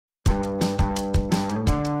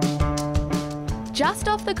Just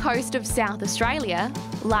off the coast of South Australia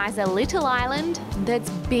lies a little island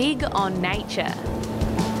that's big on nature.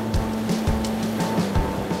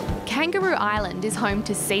 Kangaroo Island is home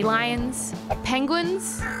to sea lions,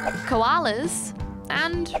 penguins, koalas,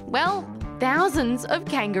 and, well, thousands of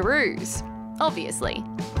kangaroos, obviously.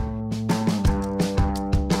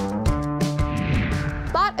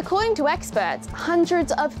 But according to experts,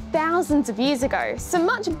 hundreds of thousands of years ago, some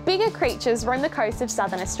much bigger creatures roamed the coast of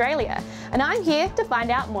southern Australia, and I'm here to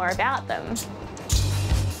find out more about them.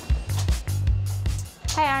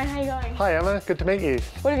 Hey Aaron, how you going? Hi Emma, good to meet you.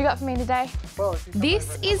 What have you got for me today?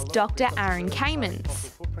 This is Dr. Aaron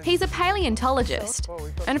Kamens. He's a paleontologist,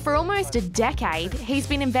 and for almost a decade, he's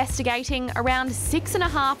been investigating around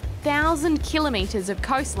 6,500 kilometres of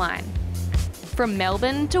coastline, from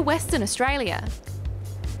Melbourne to Western Australia.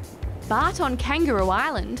 But on Kangaroo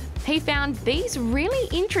Island, he found these really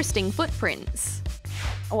interesting footprints.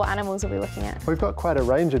 What animals are we looking at? We've got quite a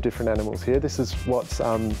range of different animals here. This is what's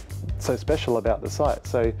so special about the site.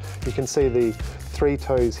 So you can see the 3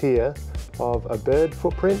 toes here of a bird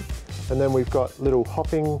footprint, and then we've got little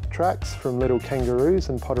hopping tracks from little kangaroos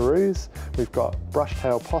and potoroos. We've got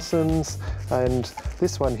brush-tail possums, and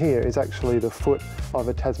this one here is actually the foot of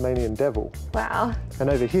a Tasmanian devil. Wow. And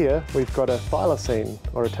over here, we've got a thylacine,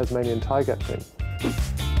 or a Tasmanian tiger print.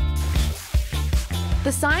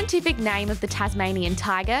 The scientific name of the Tasmanian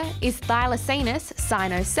tiger is Thylacinus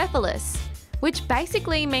cynocephalus, which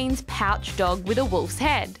basically means pouch dog with a wolf's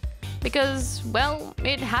head, because, well,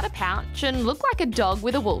 it had a pouch and looked like a dog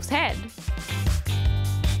with a wolf's head.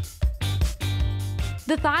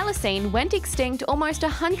 The thylacine went extinct almost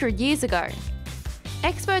 100 years ago.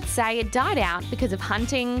 Experts say it died out because of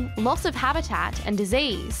hunting, loss of habitat and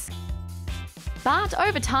disease. But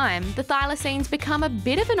over time, the thylacine's become a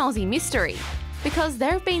bit of an Aussie mystery, because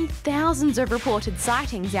there have been thousands of reported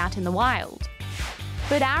sightings out in the wild.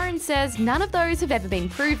 But Aaron says none of those have ever been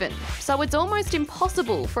proven, so it's almost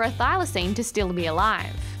impossible for a thylacine to still be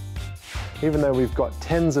alive. Even though we've got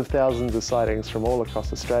tens of thousands of sightings from all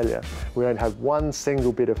across Australia, we don't have one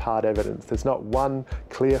single bit of hard evidence. There's not one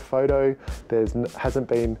clear photo, hasn't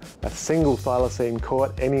been a single thylacine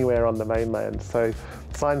caught anywhere on the mainland, so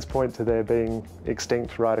signs point to there being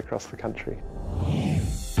extinct right across the country.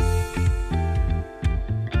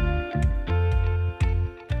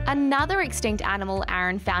 Another extinct animal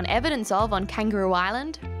Aaron found evidence of on Kangaroo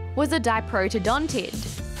Island was a diprotodontid.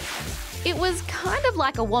 It was kind of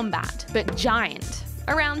like a wombat, but giant,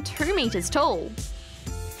 around 2 metres tall.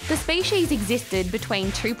 The species existed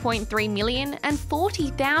between 2.3 million and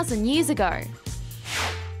 40,000 years ago.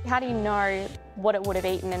 How do you know what it would have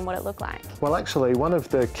eaten and what it looked like? Well, actually, one of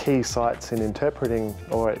the key sites in interpreting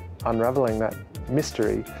or unravelling that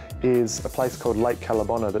mystery is a place called Lake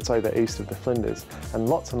Callabonna that's over east of the Flinders, and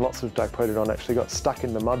lots of diprotodon actually got stuck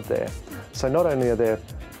in the mud there. So not only are there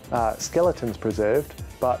skeletons preserved,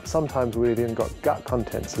 but sometimes we've even got gut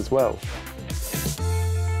contents as well.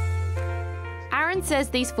 Aaron says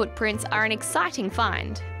these footprints are an exciting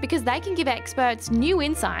find because they can give experts new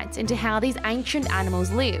insights into how these ancient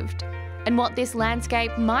animals lived and what this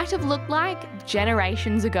landscape might have looked like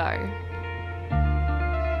generations ago.